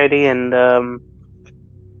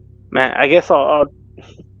man, I guess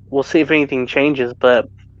we'll see if anything changes. But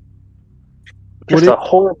just a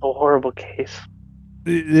horrible, horrible case.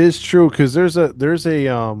 It is true because there's a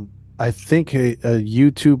I think a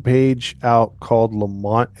YouTube page out called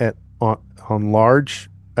Lamont on large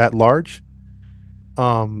at large.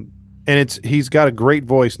 And he's got a great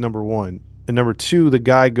voice, number one. And number two, the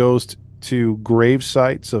guy goes to grave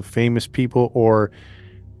sites of famous people or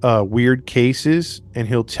weird cases, and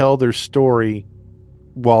he'll tell their story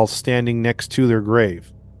while standing next to their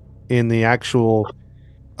grave in the actual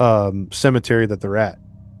cemetery that they're at.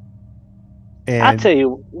 And I tell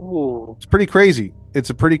you, ooh, it's pretty crazy. It's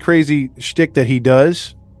a pretty crazy shtick that he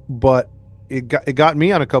does, but it got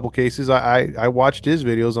me on a couple cases. I watched his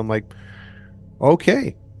videos. I'm like,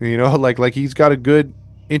 okay, like he's got a good,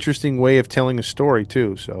 interesting way of telling a story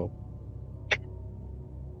too. So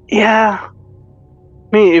yeah.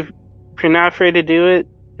 I mean, if you're not afraid to do it,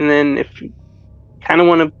 and then if you kind of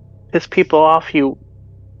want to piss people off, you're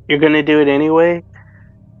gonna do it anyway.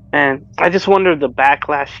 And I just wonder the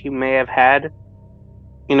backlash you may have had.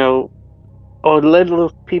 Or let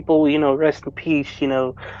those people, rest in peace.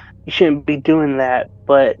 You shouldn't be doing that.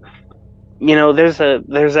 But there's an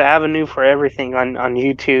avenue for everything on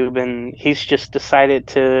YouTube, and he's just decided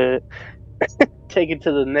to take it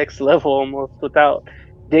to the next level almost without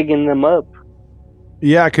digging them up.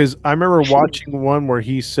 yeah, because I remember watching one where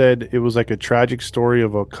he said it was like a tragic story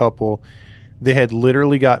of a couple. They had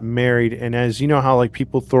literally got married, and as you know how like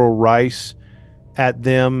people throw rice at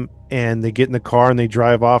them and they get in the car and they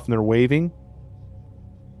drive off and they're waving.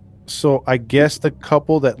 So I guess the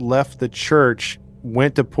couple that left the church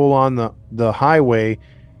went to pull on the highway,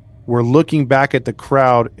 were looking back at the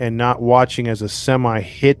crowd and not watching as a semi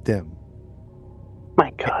hit them.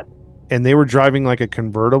 My God. And they were driving like a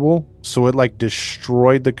convertible, so it like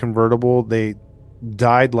destroyed the convertible. They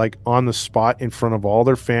died like on the spot in front of all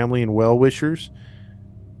their family and well-wishers.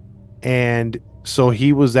 And so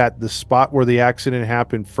he was at the spot where the accident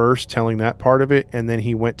happened first, telling that part of it, and then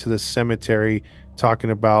he went to the cemetery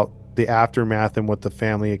talking about the aftermath and what the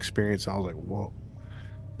family experienced. I was like, whoa,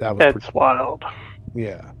 That's wild.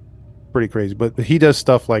 Yeah, pretty crazy. But he does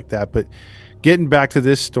stuff like that. But getting back to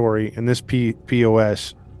this story and this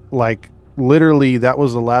POS, like literally that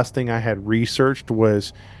was the last thing I had researched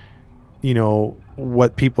was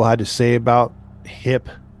what people had to say about Hip,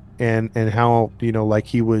 and how, like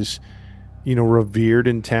he was, revered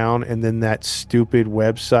in town, and then that stupid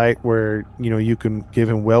website where, you can give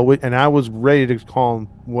him and I was ready to call him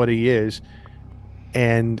what he is,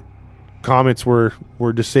 and comments were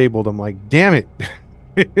disabled. I'm like, damn it.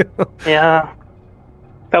 Yeah,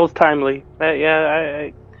 that was timely.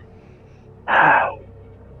 Yeah,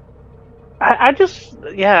 I just,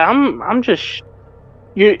 yeah, I'm just,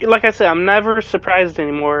 you like I said, I'm never surprised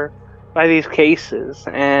anymore by these cases,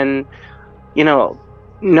 and you know,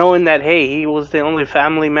 knowing that, hey, he was the only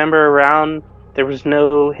family member around. There was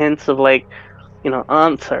no hints of like,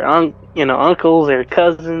 aunts or uncles or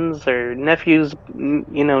cousins or nephews,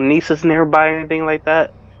 nieces nearby or anything like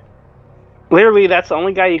that. Clearly, that's the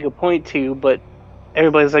only guy you could point to, but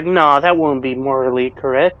everybody's like, no, that won't be morally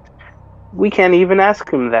correct. We can't even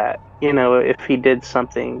ask him that, if he did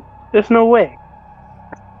something. There's no way.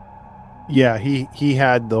 Yeah, he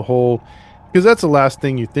had the whole, because that's the last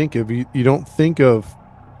thing you think of. You don't think of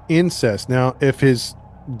incest. Now, if his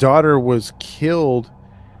daughter was killed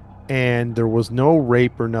and there was no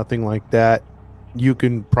rape or nothing like that, you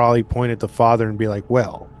can probably point at the father and be like,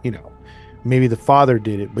 well, maybe the father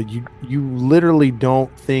did it, but you literally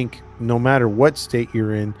don't think, no matter what state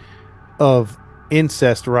you're in, of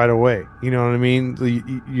incest right away. You know what I mean?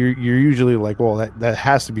 You're usually like, well, that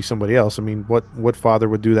has to be somebody else. I mean, what father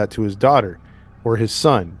would do that to his daughter or his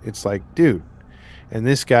son? It's like, dude, and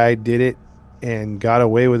this guy did it and got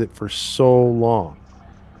away with it for so long.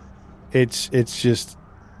 It's just,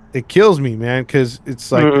 it kills me, man, because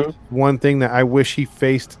it's like Hmm. one thing that I wish he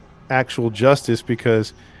faced actual justice,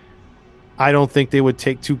 because I don't think they would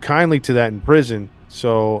take too kindly to that in prison.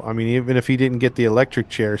 So, I mean, even if he didn't get the electric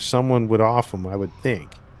chair, someone would off him, I would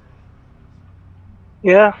think.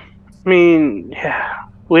 Yeah, I mean, yeah,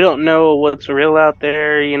 we don't know what's real out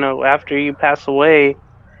there, after you pass away,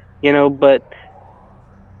 but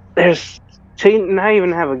there's to not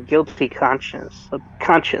even have a guilty conscience, a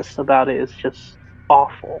conscience about it is just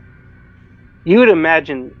awful. You would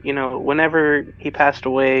imagine, whenever he passed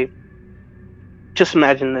away, just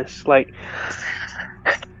imagine this, like,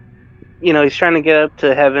 he's trying to get up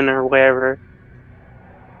to heaven or wherever.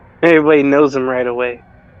 Everybody knows him right away.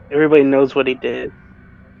 Everybody knows what he did.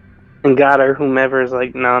 And God or whomever is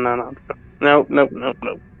like, no, no, no, no, no, no,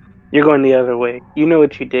 no. You're going the other way. You know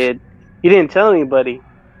what you did. You didn't tell anybody,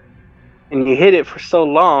 and you hid it for so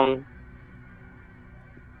long.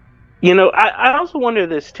 I also wonder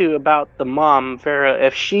this too about the mom, Vera,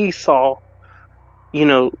 if she saw,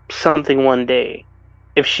 something one day.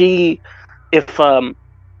 If she, if um,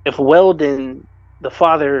 if Weldon, the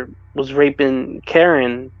father, was raping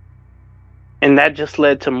Karen, and that just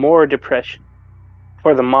led to more depression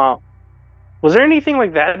for the mom. Was there anything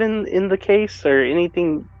like that in the case, or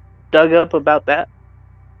anything dug up about that?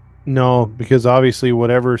 No, because obviously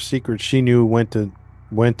whatever secret she knew went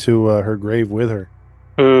to her grave with her,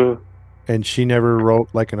 Mm, and she never wrote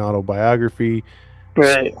like an autobiography. So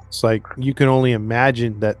right. it's like you can only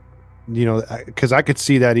imagine that, because I could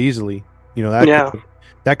see that easily. Yeah.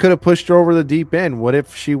 That could have pushed her over the deep end. What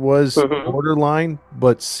if she was Hmm. borderline,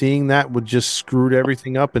 but seeing that would just screwed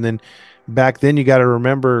everything up? And then back then, you got to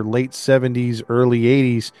remember late 70s, early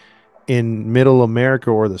 80s in middle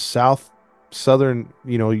America or the southern,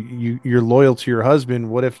 you're loyal to your husband.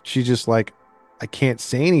 What if she's just like, I can't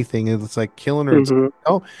say anything, and it's like killing her? It's, Hmm.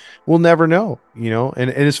 oh, we'll never know,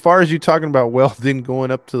 and as far as you talking about Weldon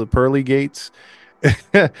going up to the pearly gates,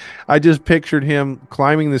 I just pictured him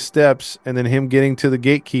climbing the steps and then him getting to the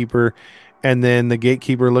gatekeeper, and then the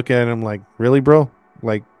gatekeeper looking at him like, really, bro?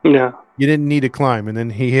 Like, Yeah. you didn't need to climb. And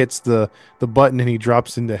then he hits the button and he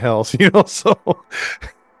drops into hell. So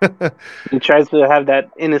He tries to have that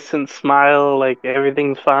innocent smile, like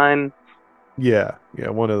everything's fine. yeah, yeah,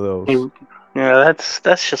 one of He- those. Yeah,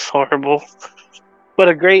 that's just horrible. But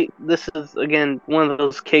a great. This is again one of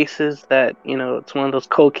those cases that it's one of those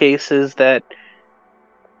cold cases that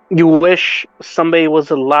you wish somebody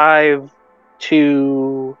was alive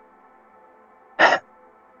to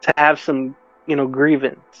have some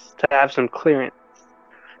grievance, to have some clearance.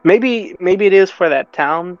 Maybe it is for that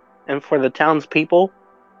town and for the townspeople.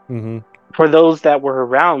 Hmm. For those that were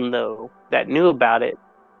around though, that knew about it,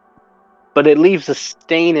 but it leaves a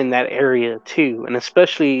stain in that area too, and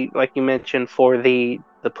especially like you mentioned for the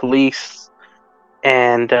police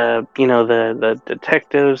and the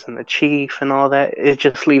detectives and the chief and all that. It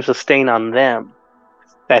just leaves a stain on them.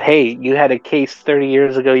 That, hey, you had a case 30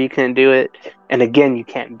 years ago, you couldn't do it, and again you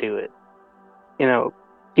can't do it. You know,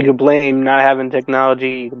 you could blame not having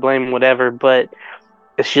technology, you could blame whatever, but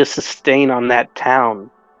it's just a stain on that town.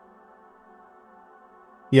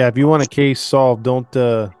 Yeah, if you want a case solved, don't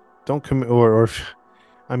come or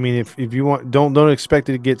I mean, if you want, don't expect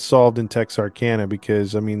it to get solved in Texarkana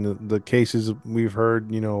because I mean the cases we've heard,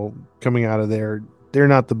 coming out of there, they're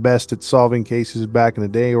not the best at solving cases back in the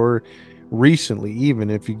day or recently. Even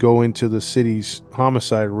if you go into the city's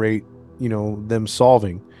homicide rate, them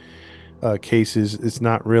solving cases, it's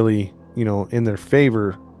not really in their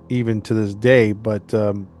favor even to this day. But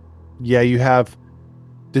yeah, you have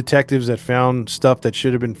detectives that found stuff that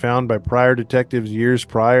should have been found by prior detectives years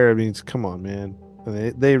prior. I mean, come on, man.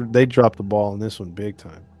 They dropped the ball in this one big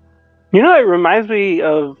time. You know, it reminds me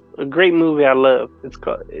of a great movie I love. It's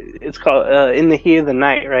called In the Heat of the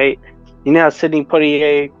Night, right? You know how Sidney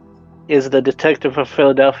Poitier is the detective of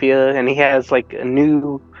Philadelphia, and he has like a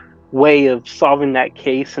new way of solving that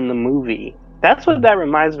case in the movie. That's what that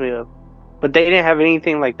reminds me of. But they didn't have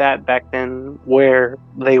anything like that back then where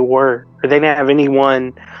they were, or they didn't have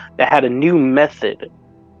anyone that had a new method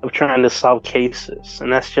of trying to solve cases,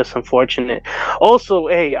 and that's just unfortunate. Also,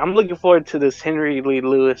 hey, I'm looking forward to this Henry Lee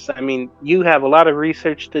Lewis. I mean, you have a lot of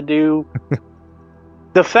research to do.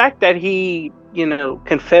 The fact that he,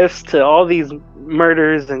 confessed to all these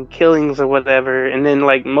murders and killings or whatever, and then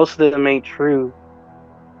like most of them ain't true.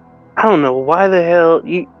 I don't know why the hell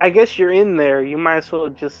you. I guess you're in there. You might as well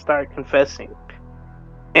just start confessing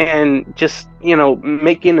and just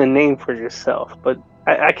making a name for yourself. But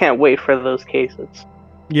I can't wait for those cases.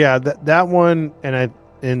 Yeah, that one and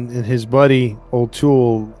his buddy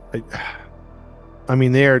O'Toole. I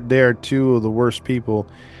mean, they are two of the worst people.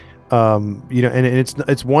 And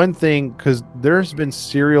it's one thing because there's been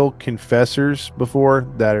serial confessors before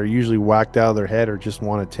that are usually whacked out of their head or just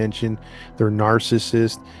want attention. They're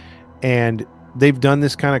narcissists, and they've done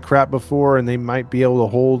this kind of crap before, and they might be able to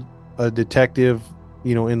hold a detective,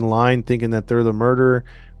 in line thinking that they're the murderer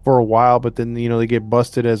for a while, but then they get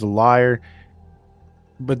busted as a liar.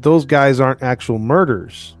 But those guys aren't actual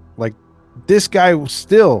murderers. Like this guy was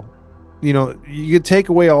still, you could take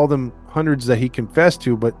away all them hundreds that he confessed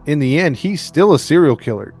to, but in the end, he's still a serial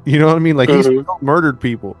killer. You know what I mean? Like he still murdered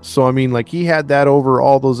people. So I mean, like he had that over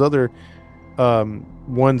all those other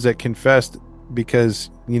ones that confessed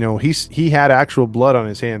because he had actual blood on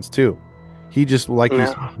his hands too. He just he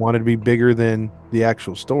wanted to be bigger than the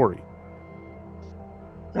actual story.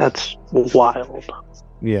 That's wild.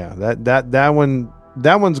 Yeah,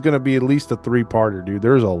 that one's going to be at least a 3-parter, dude.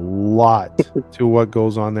 There's a lot to what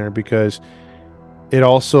goes on there because it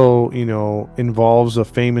also, involves a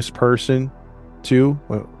famous person too,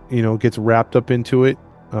 gets wrapped up into it.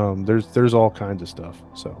 There's all kinds of stuff.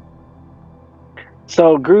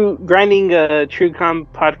 So Grinding True Crime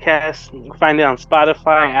podcast, you can find it on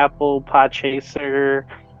Spotify, Apple, Podchaser,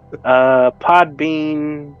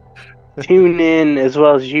 Podbean, TuneIn, as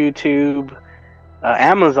well as YouTube,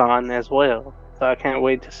 Amazon as well. So I can't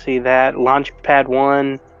wait to see that. Launchpad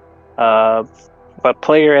One,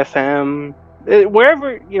 Player FM,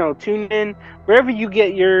 wherever tune in, wherever you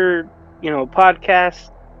get your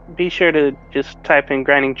podcast. Be sure to just type in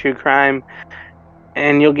Grinding True Crime,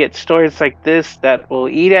 and you'll get stories like this that will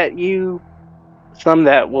eat at you. Some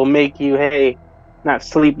that will make you not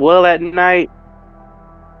sleep well at night,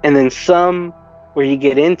 and then some where you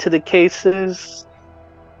get into the cases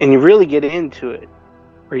and you really get into it,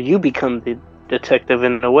 where you become the detective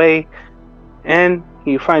in a way, and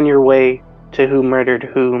you find your way to who murdered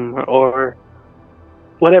whom or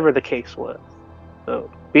whatever the case was.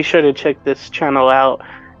 So be sure to check this channel out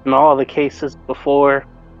and all the cases before.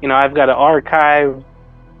 I've got an archive,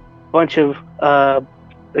 bunch of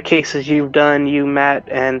the cases you've done, you, Matt,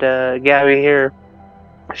 and Gabby here.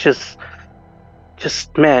 It's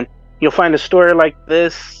just man, you'll find a story like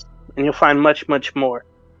this, and you'll find much, much more.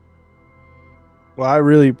 Well, I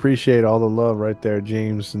really appreciate all the love right there,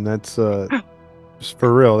 James, and that's just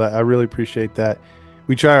for real. I really appreciate that.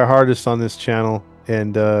 We try our hardest on this channel,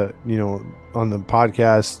 and on the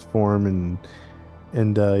podcast form,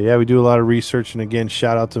 and yeah, we do a lot of research. And again,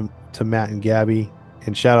 shout out to Matt and Gabby,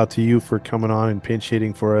 and shout out to you for coming on and pinch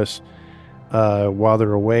hitting for us while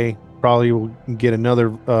they're away. Probably we'll get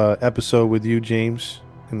another episode with you, James,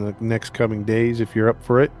 in the next coming days if you're up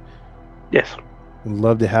for it. Yes, We'd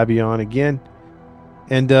love to have you on again.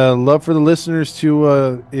 And love for the listeners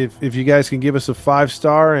to, if you guys can give us a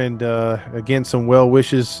 5-star and again, some well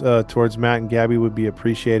wishes towards Matt and Gabby would be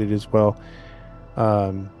appreciated as well.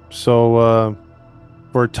 So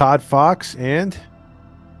for Todd Fox and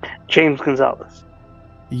James Gonzalez,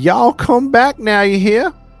 y'all come back now, you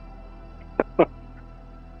hear?